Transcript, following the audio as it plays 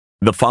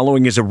The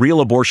following is a Real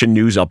Abortion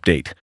News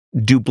update.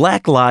 Do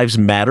Black lives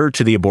matter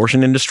to the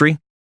abortion industry?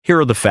 Here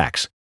are the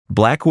facts.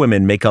 Black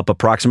women make up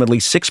approximately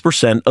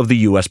 6% of the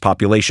U.S.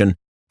 population,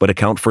 but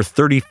account for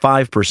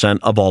 35%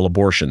 of all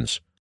abortions.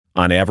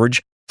 On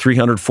average,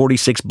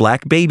 346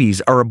 Black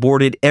babies are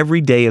aborted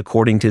every day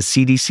according to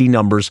CDC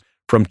numbers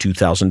from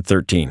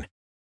 2013.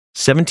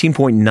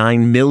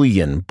 17.9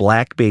 million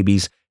Black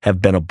babies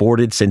have been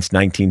aborted since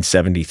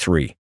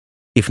 1973.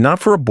 If not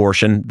for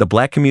abortion, the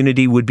Black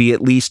community would be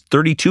at least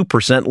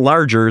 32%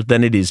 larger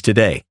than it is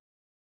today.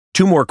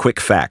 Two more quick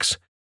facts.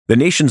 The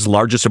nation's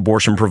largest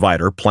abortion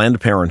provider, Planned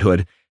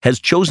Parenthood, has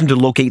chosen to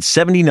locate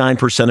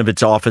 79% of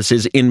its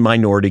offices in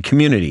minority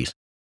communities,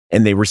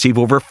 and they receive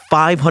over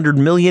 $500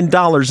 million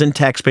in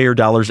taxpayer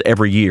dollars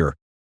every year.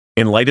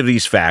 In light of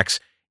these facts,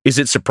 is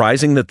it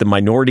surprising that the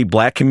minority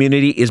Black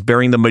community is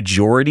bearing the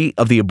majority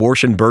of the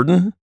abortion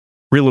burden?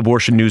 Real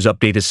Abortion News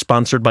Update is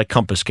sponsored by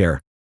Compass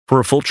Care. For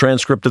a full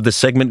transcript of this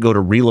segment, go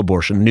to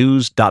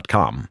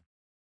realabortionnews.com.